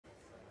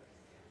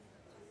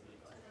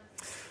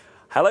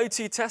Hello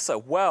to you, Tessa.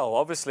 Well,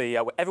 obviously,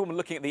 everyone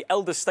looking at the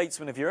elder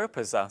statesman of Europe,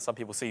 as some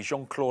people see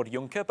Jean-Claude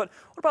Juncker. But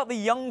what about the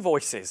young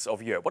voices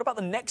of Europe? What about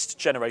the next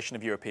generation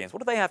of Europeans?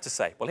 What do they have to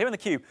say? Well, here in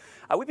theCUBE,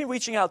 we've been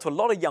reaching out to a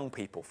lot of young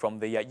people from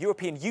the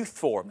European Youth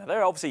Forum. Now,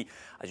 they're obviously,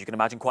 as you can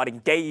imagine, quite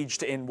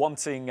engaged in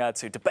wanting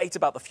to debate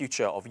about the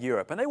future of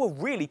Europe. And they were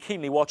really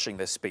keenly watching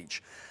this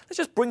speech. Let's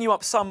just bring you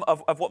up some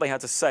of what they had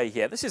to say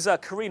here. This is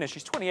Karina.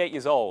 She's 28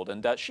 years old,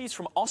 and she's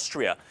from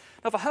Austria.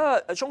 Now, for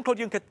her, Jean-Claude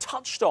Juncker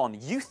touched on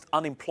youth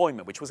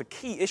unemployment, which was a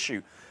key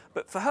issue.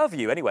 But for her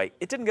view, anyway,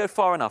 it didn't go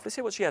far enough. Let's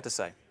hear what she had to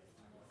say.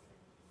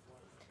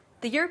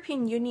 The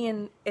European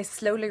Union is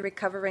slowly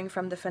recovering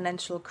from the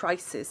financial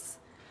crisis.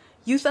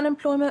 Youth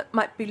unemployment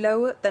might be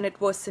lower than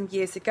it was some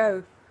years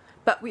ago.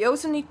 But we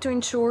also need to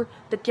ensure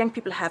that young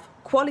people have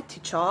quality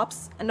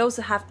jobs and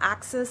also have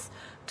access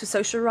to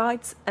social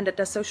rights and that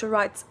their social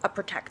rights are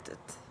protected.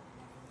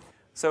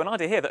 So an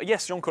idea here that,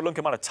 yes, Jean-Claude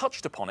Juncker might have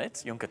touched upon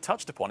it,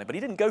 but he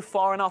didn't go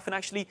far enough in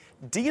actually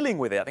dealing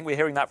with it. I think we're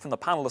hearing that from the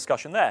panel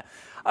discussion there.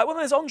 Well,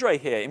 there's Andre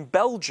here in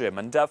Belgium,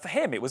 and for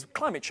him it was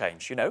climate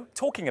change, you know,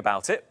 talking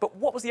about it. But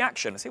what was the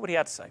action? Let's see what he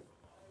had to say.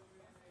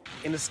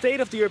 In the State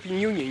of the European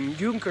Union,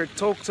 Juncker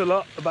talked a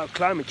lot about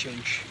climate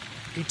change.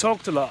 He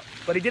talked a lot,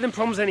 but he didn't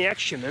promise any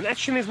action. And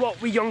action is what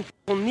we young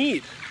people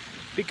need.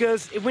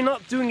 Because if we're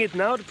not doing it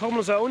now, the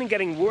problems are only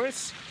getting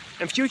worse,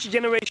 and future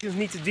generations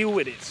need to deal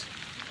with it.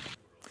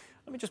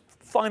 Let me just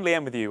finally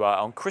end with you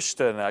on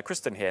Kristen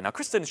here. Now,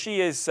 Kristen, she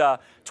is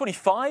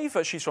 25.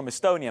 She's from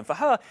Estonia. And for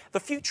her, the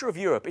future of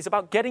Europe is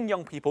about getting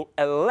young people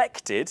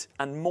elected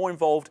and more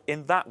involved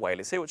in that way.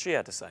 Let's hear what she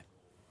had to say.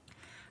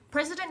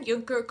 President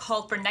Juncker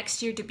called for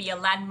next year to be a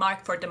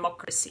landmark for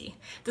democracy.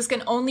 This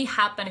can only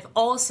happen if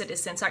all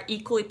citizens are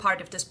equally part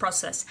of this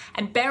process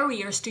and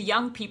barriers to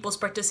young people's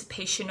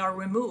participation are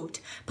removed.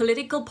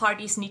 Political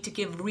parties need to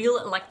give real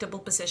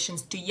electable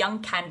positions to young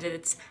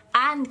candidates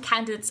and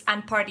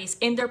parties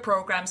in their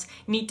programs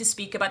need to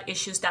speak about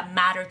issues that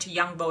matter to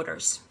young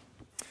voters.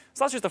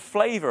 So that's just a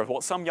flavour of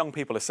what some young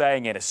people are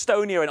saying in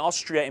Estonia, in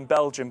Austria, in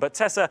Belgium. But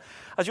Tessa,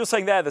 as you're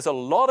saying there's a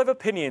lot of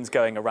opinions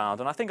going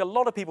around. And I think a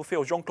lot of people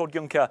feel Jean-Claude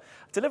Juncker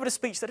delivered a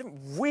speech that didn't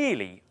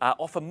really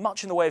offer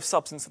much in the way of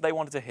substance that they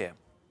wanted to hear.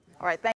 All right,